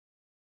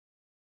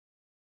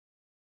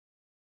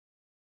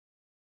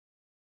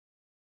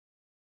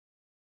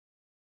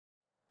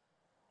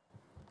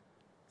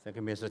Thank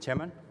you, Mr.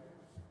 Chairman.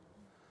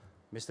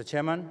 Mr.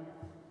 Chairman,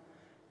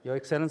 Your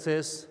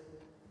Excellencies,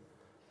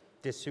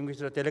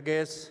 distinguished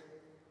delegates,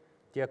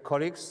 dear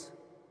colleagues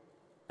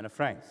and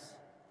friends,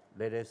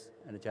 ladies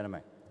and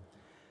gentlemen.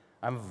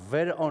 I'm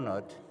very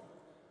honored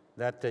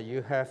that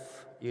you have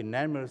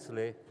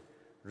unanimously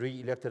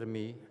re-elected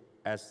me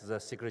as the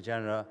Secretary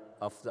General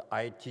of the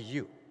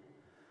ITU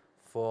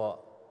for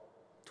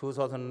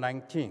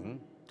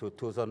 2019 to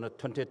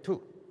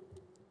 2022.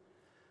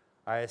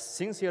 I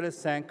sincerely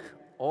thank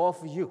all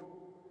of you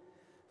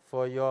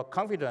for your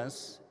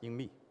confidence in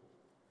me.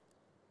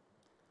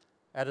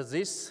 At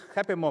this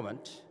happy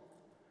moment,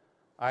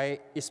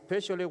 I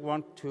especially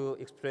want to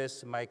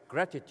express my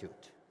gratitude,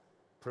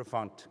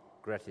 profound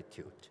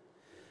gratitude,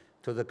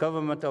 to the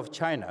government of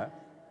China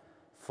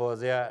for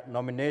their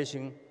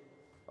nomination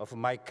of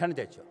my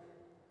candidature.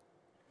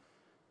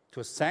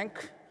 To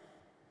thank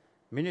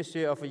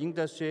Ministry of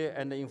Industry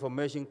and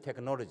Information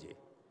Technology,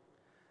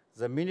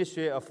 the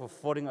Ministry of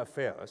Foreign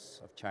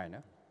Affairs of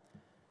China,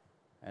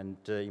 and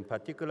in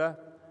particular,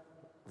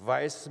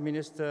 Vice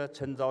Minister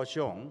Chen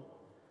Zhaoxiong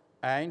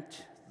and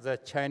the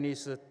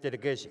Chinese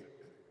delegation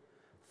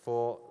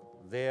for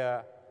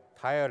their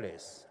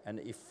tireless and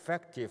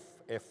effective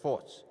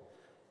efforts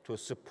to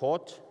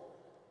support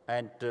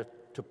and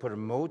to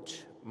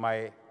promote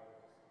my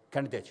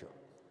candidature.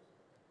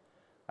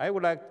 I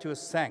would like to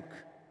thank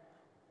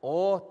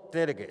all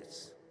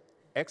delegates,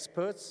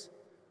 experts,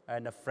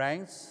 and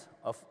friends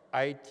of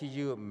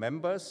ITU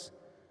members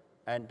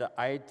and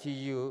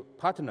ITU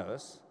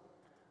partners,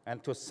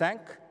 and to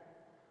thank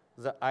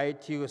the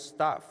ITU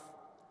staff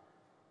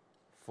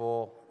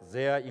for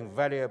their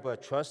invaluable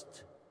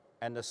trust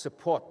and the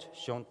support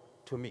shown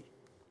to me.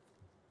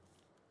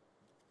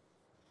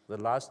 The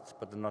last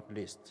but not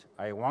least,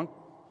 I want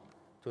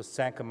to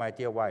thank my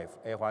dear wife,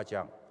 Hua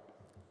Jiang,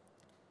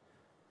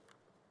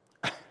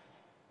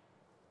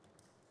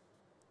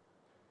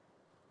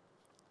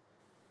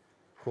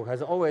 who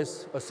has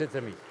always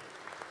assisted me.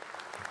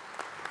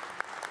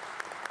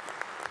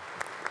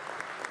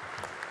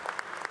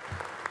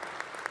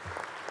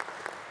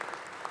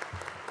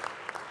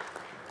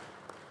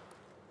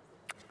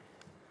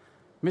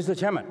 Mr.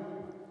 Chairman,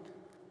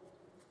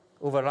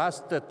 over the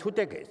last 2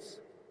 decades,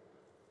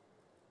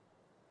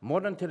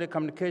 modern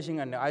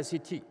telecommunication and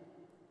ICT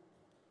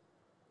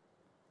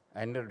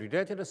and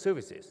related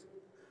services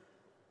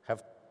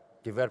have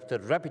developed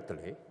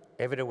rapidly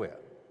everywhere,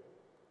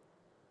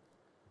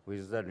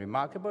 with the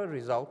remarkable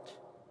result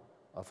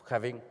of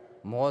having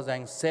more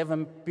than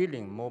 7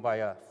 billion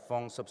mobile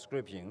phone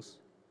subscriptions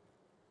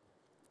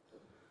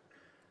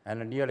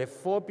and nearly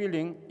 4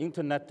 billion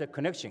internet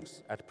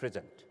connections at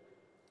present.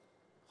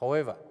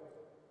 However,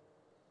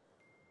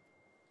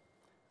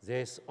 there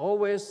is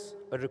always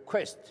a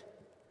request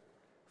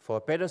for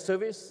better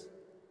service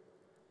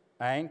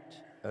and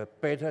a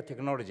better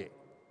technology.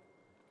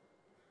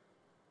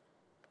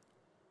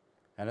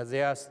 And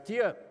there are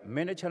still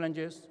many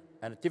challenges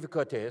and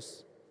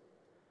difficulties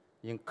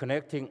in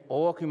connecting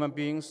all human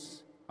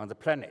beings on the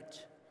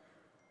planet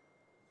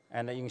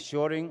and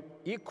ensuring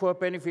equal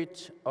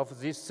benefit of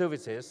these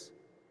services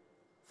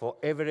for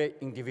every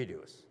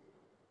individual.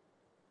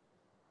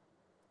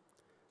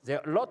 There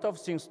are a lot of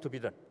things to be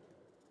done.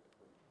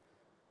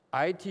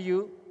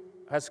 ITU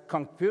has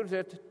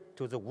contributed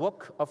to the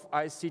work of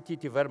ICT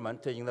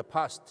development in the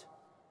past,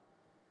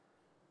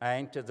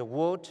 and the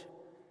world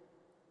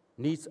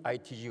needs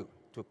ITU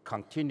to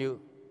continue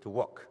to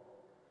work.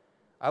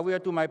 I will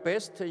do my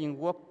best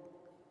to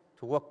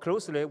work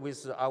closely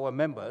with our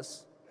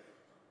members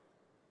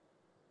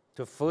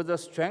to further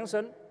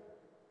strengthen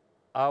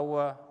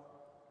our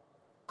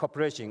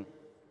cooperation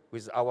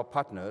with our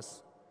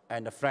partners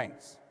and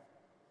friends,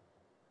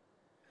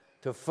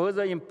 to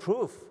further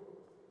improve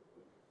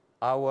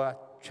our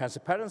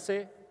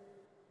transparency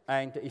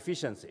and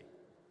efficiency,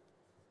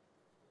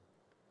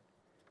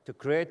 to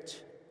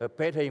create a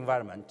better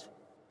environment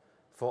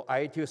for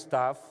ITU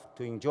staff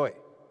to enjoy.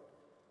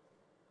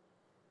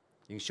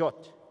 In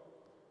short,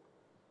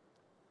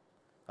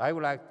 I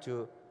would like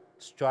to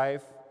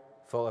strive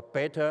for a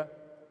better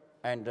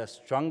and a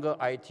stronger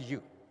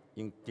ITU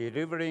in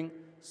delivering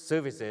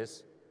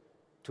services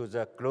to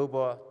the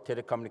global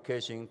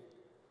telecommunication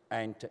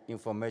and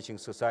information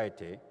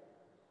society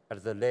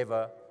at the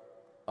level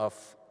of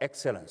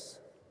excellence.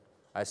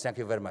 I thank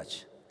you very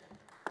much.